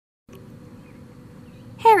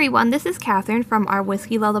Hey everyone, this is Catherine from our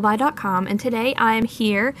whiskeylullaby.com, and today I am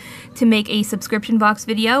here to make a subscription box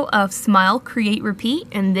video of Smile, Create, Repeat,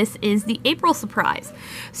 and this is the April surprise.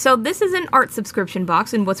 So this is an art subscription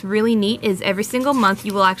box, and what's really neat is every single month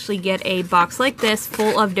you will actually get a box like this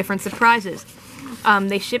full of different surprises.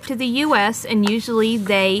 They ship to the US, and usually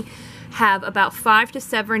they have about 5 to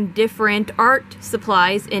 7 different art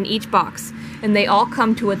supplies in each box, and they all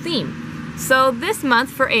come to a theme. So this month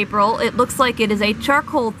for April, it looks like it is a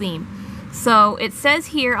charcoal theme. So it says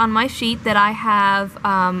here on my sheet that I have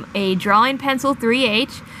a drawing pencil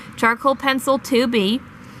 3H, charcoal pencil 2B,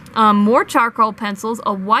 more charcoal pencils,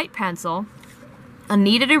 a white pencil, a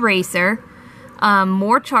kneaded eraser,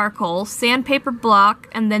 more charcoal, sandpaper block,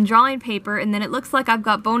 and then drawing paper, and then it looks like I've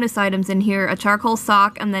got bonus items in here, a charcoal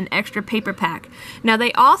sock, and then extra paper pack. Now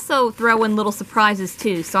they also throw in little surprises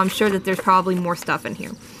too, so I'm sure that there's probably more stuff in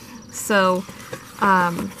here. So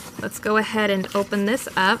let's go ahead and open this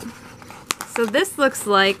up. So this looks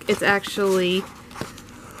like it's actually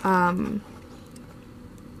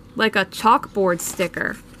like a chalkboard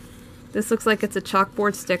sticker. This looks like it's a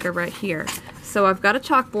chalkboard sticker right here. So I've got a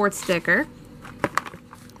chalkboard sticker.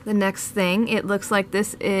 The next thing, it looks like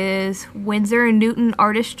this is Winsor & Newton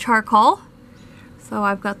Artist Charcoal. So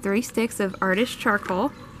I've got 3 sticks of Artist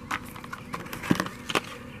Charcoal.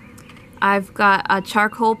 I've got a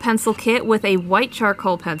charcoal pencil kit with a white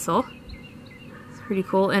charcoal pencil. It's pretty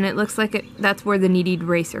cool, and it looks like that's where the kneaded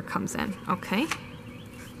eraser comes in. Okay.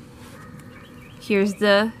 Here's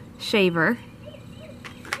the shaver.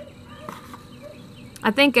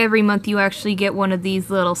 I think every month you actually get one of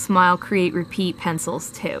these little Smile, Create, Repeat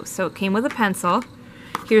pencils too. So it came with a pencil.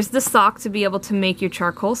 Here's the sock to be able to make your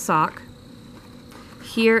charcoal sock.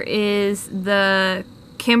 Here is the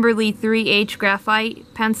Kimberly 3H graphite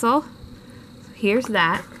pencil. Here's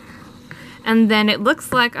that. And then it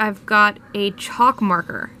looks like I've got a chalk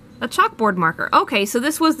marker. A chalkboard marker. Okay, so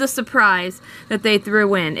this was the surprise that they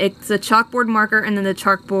threw in. It's a chalkboard marker and then the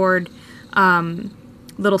chalkboard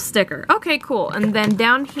little sticker. Okay, cool. And then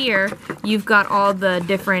down here, you've got all the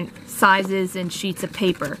different sizes and sheets of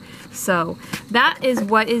paper. So that is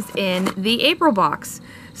what is in the April box.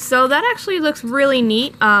 So that actually looks really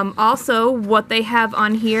neat. Also, what they have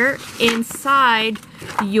on here inside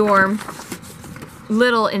your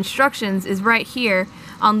little instructions is right here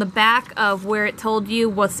on the back of where it told you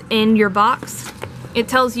what's in your box. It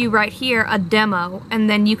tells you right here a demo, and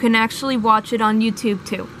then you can actually watch it on YouTube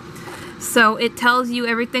too. So it tells you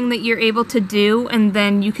everything that you're able to do, and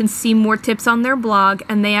then you can see more tips on their blog,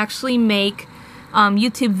 and they actually make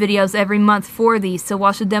YouTube videos every month for these. So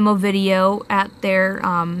watch a demo video at their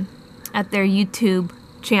YouTube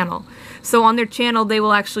channel. So on their channel they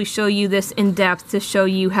will actually show you this in depth to show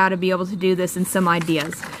you how to be able to do this and some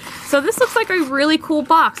ideas. So this looks like a really cool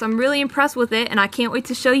box. I'm really impressed with it, and I can't wait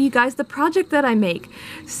to show you guys the project that I make.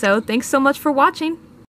 So thanks so much for watching.